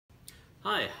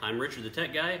Hi, I'm Richard the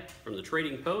Tech Guy from the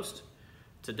Trading Post.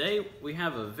 Today we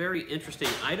have a very interesting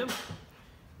item.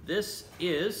 This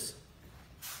is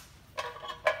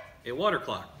a water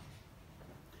clock.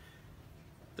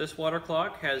 This water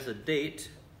clock has a date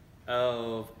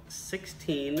of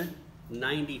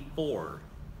 1694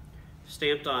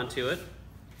 stamped onto it,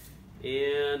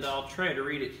 and I'll try to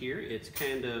read it here. It's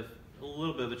kind of a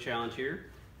little bit of a challenge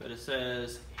here, but it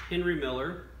says Henry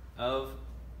Miller of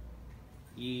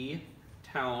Ye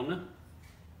Town.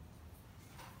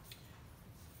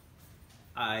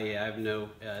 I have no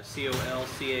Colchestre,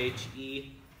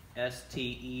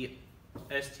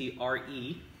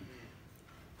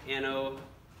 Anno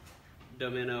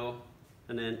Domino,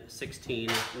 and then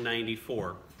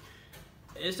 1694.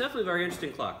 It's definitely a very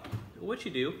interesting clock. What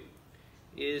you do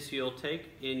is you'll take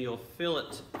and you'll fill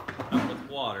it up with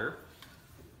water.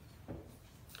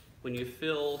 When you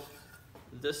fill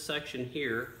this section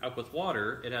here up with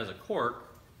water, it has a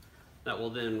cork that will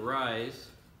then raise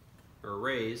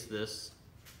this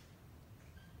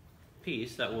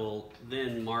piece that will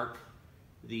then mark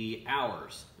the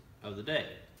hours of the day.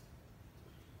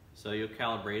 So you'll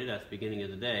calibrate it at the beginning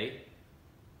of the day,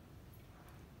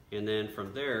 and then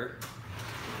from there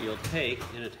you'll take,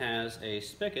 and it has a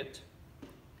spigot,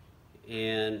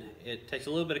 and it takes a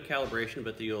little bit of calibration,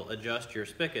 but you'll adjust your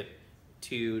spigot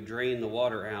to drain the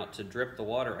water out, to drip the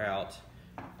water out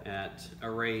at a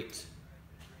rate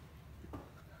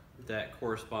that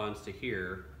corresponds to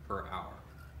here per hour.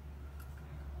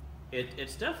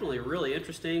 It's definitely really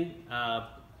interesting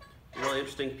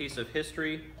piece of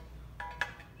history.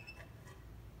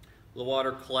 The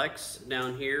water collects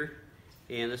down here,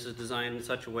 and this is designed in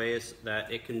such a way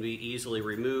that it can be easily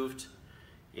removed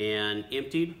and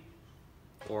emptied,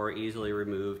 or easily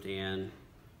removed and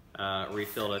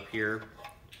refilled up here.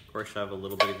 Of course, you have a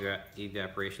little bit of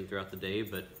evaporation throughout the day,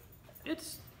 but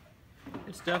it's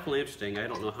definitely interesting. I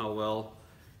don't know how well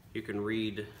you can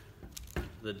read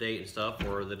the date and stuff,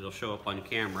 or that it'll show up on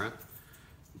camera,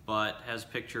 but has a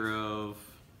picture of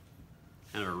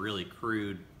kind of a really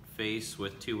crude face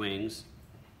with two wings.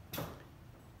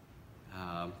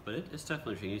 But it's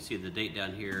definitely interesting. You see the date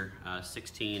down here,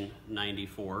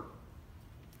 1694.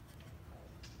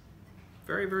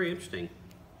 Very, very interesting.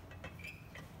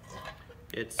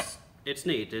 It's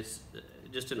neat. It's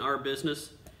just in our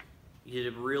business,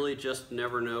 you really just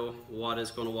never know what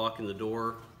is going to walk in the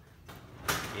door,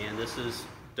 and this is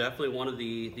definitely one of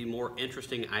the more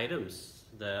interesting items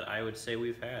that I would say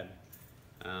we've had.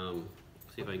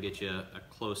 See if I can get you a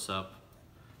close-up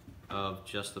of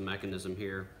just the mechanism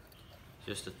here.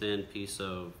 Just a thin piece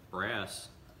of brass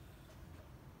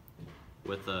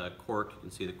with a cork. You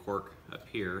can see the cork up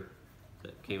here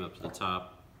that came up to the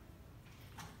top.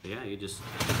 But yeah, you just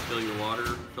fill your water,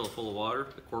 fill it full of water.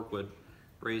 The cork would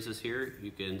raises here.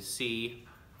 You can see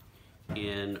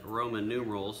in Roman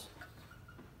numerals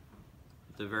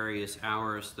the various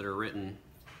hours that are written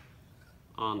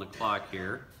on the clock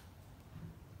here.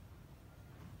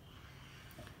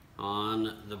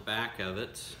 On the back of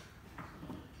it,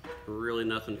 really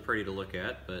nothing pretty to look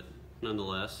at, but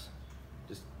nonetheless,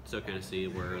 just still kind of see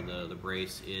where the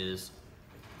brace is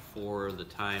for the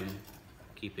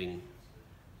time-keeping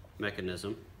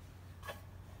mechanism.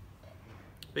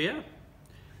 But yeah,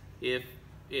 if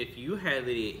you have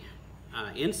any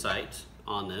insight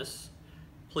on this,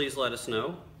 please let us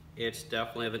know. It's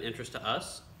definitely of an interest to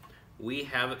us. We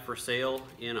have it for sale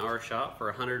in our shop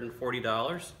for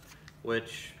 $140,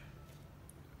 which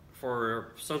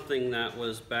for something that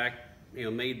was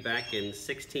made back in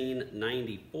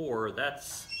 1694,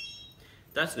 that's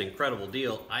an incredible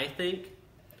deal, I think.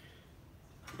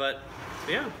 But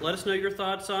yeah, let us know your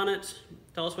thoughts on it.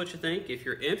 Tell us what you think. If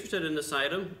you're interested in this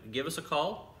item, give us a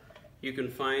call. You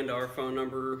can find our phone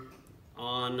number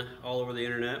all over the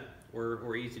internet.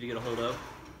 We're easy to get a hold of.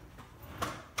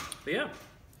 But yeah,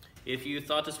 if you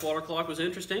thought this water clock was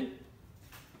interesting,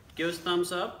 give us a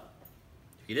thumbs up.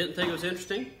 If you didn't think it was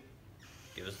interesting,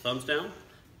 give us a thumbs down.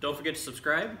 Don't forget to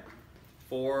subscribe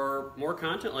for more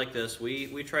content like this.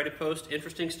 We try to post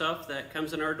interesting stuff that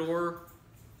comes in our door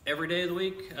every day of the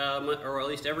week, or at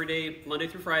least every day, Monday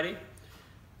through Friday.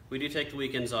 We do take the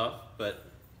weekends off, but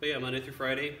yeah, Monday through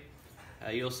Friday,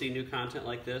 you'll see new content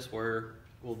like this where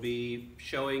we'll be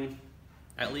showing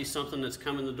at least something that's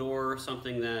come in the door,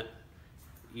 something that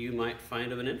you might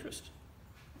find of an interest.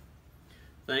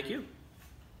 Thank you.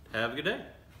 Have a good day.